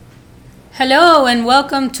Hello and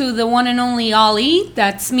welcome to the one and only Ollie.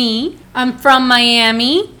 That's me. I'm from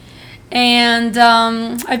Miami and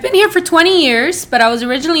I've been here for 20 years, but I was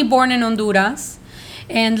originally born in Honduras.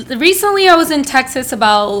 And recently I was in Texas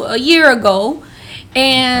about a year ago.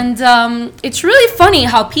 And it's really funny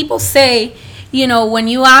how people say, when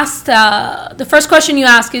you ask, the first question you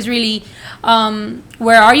ask is really,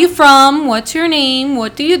 where are you from? What's your name?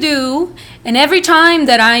 What do you do? And every time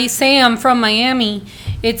that I say I'm from Miami,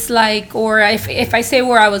 it's like, or if I say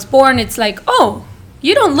where I was born, it's like, oh,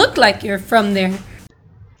 you don't look like you're from there.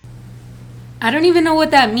 I don't even know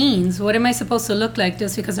what that means. What am I supposed to look like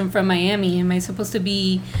just because I'm from Miami? Am I supposed to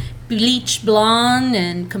be bleach blonde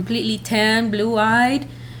and completely tan, blue eyed?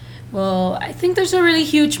 Well, I think there's a really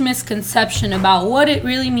huge misconception about what it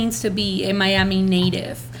really means to be a Miami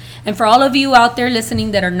native. And for all of you out there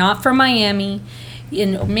listening that are not from Miami,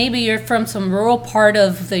 maybe you're from some rural part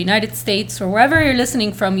of the United States or wherever you're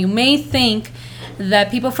listening from, you may think that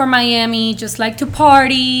people from Miami just like to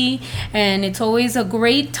party and it's always a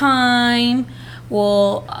great time.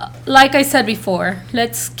 Well, like I said before,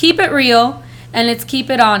 let's keep it real and let's keep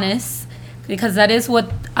it honest because that is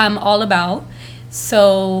what I'm all about.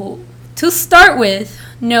 So, to start with,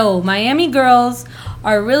 no, Miami girls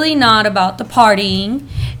are really not about the partying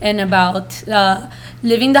and about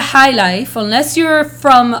living the high life unless you're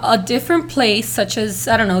from a different place, such as,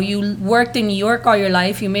 I don't know, you worked in New York all your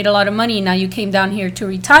life, you made a lot of money, now you came down here to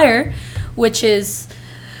retire, which is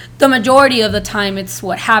the majority of the time it's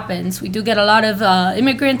what happens. We do get a lot of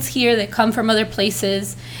immigrants here that come from other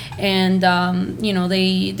places, and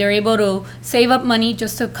they're able to save up money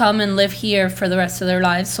just to come and live here for the rest of their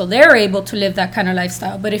lives, so they're able to live that kind of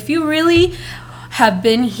lifestyle. But if you really have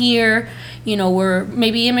been here, were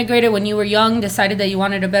maybe immigrated when you were young, decided that you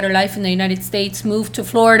wanted a better life in the United States, moved to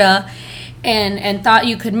Florida, and thought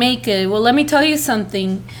you could make it. Well, let me tell you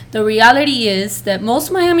something. The reality is that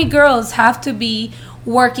most Miami girls have to be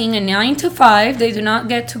working a 9 to 5. They do not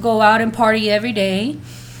get to go out and party every day.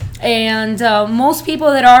 And most people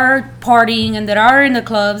that are partying and that are in the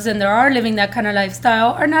clubs and that are living that kind of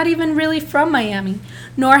lifestyle are not even really from Miami,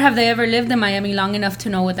 nor have they ever lived in Miami long enough to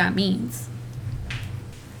know what that means.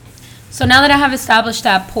 So now that I have established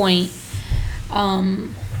that point,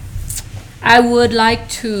 I would like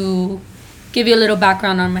to give you a little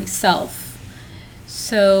background on myself.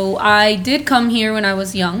 So I did come here when I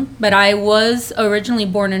was young, but I was originally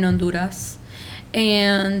born in Honduras.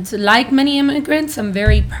 And like many immigrants, I'm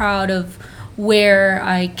very proud of where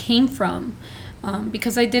I came from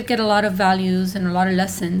because I did get a lot of values and a lot of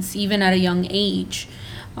lessons, even at a young age,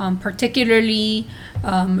 particularly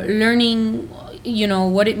learning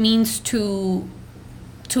what it means to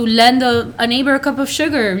lend a neighbor a cup of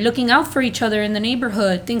sugar, looking out for each other in the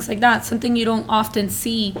neighborhood, things like that. Something you don't often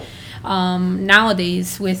see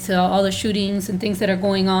nowadays with all the shootings and things that are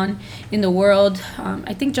going on in the world.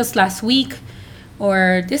 I think just last week,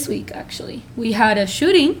 or this week actually, we had a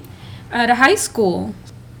shooting at a high school.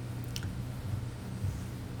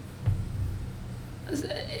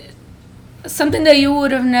 Something that you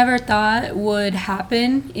would have never thought would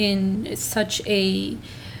happen in such a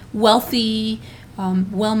wealthy,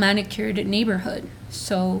 well manicured neighborhood.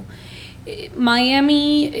 So,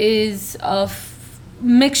 Miami is a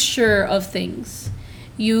mixture of things.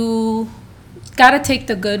 You gotta take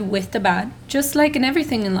the good with the bad, just like in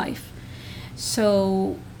everything in life.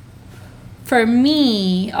 So, for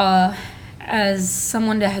me, as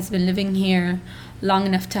someone that has been living here long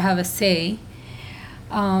enough to have a say,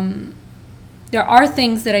 there are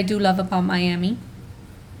things that I do love about Miami.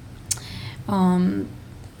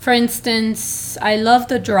 For instance, I love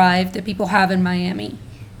the drive that people have in Miami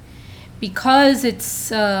because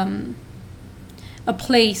it's a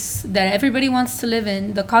place that everybody wants to live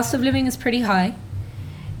in. The cost of living is pretty high.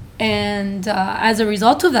 And as a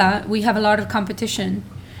result of that, we have a lot of competition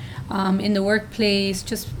in the workplace,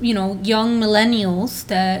 just, young millennials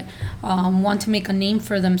that want to make a name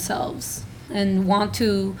for themselves and want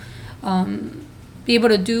to be able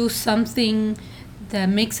to do something that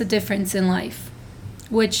makes a difference in life,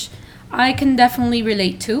 which I can definitely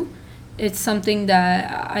relate to. It's something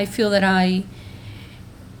that I feel that I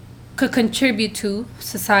could contribute to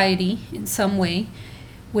society in some way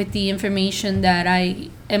with the information that I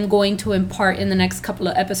am going to impart in the next couple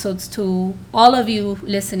of episodes to all of you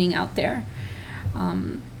listening out there.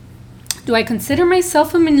 Do I consider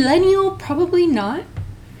myself a millennial? Probably not.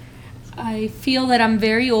 I feel that I'm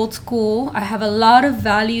very old school. I have a lot of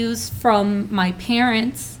values from my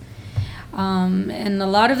parents. And a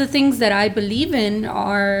lot of the things that I believe in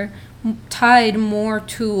are tied more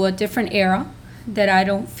to a different era that I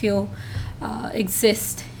don't feel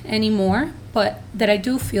exist anymore. but that I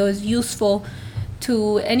do feel is useful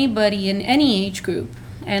to anybody in any age group.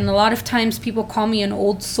 And a lot of times people call me an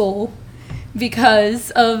old soul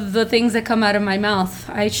because of the things that come out of my mouth.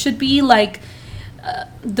 I should be like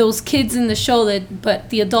those kids in the show,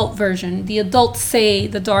 but the adult version. The adults say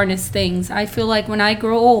the darnest things. I feel like when I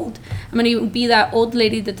grow old, I'm going to be that old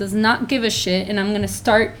lady that does not give a shit, and I'm going to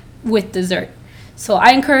start with dessert. So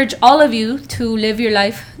I encourage all of you to live your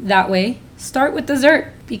life that way. Start with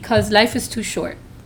dessert because life is too short.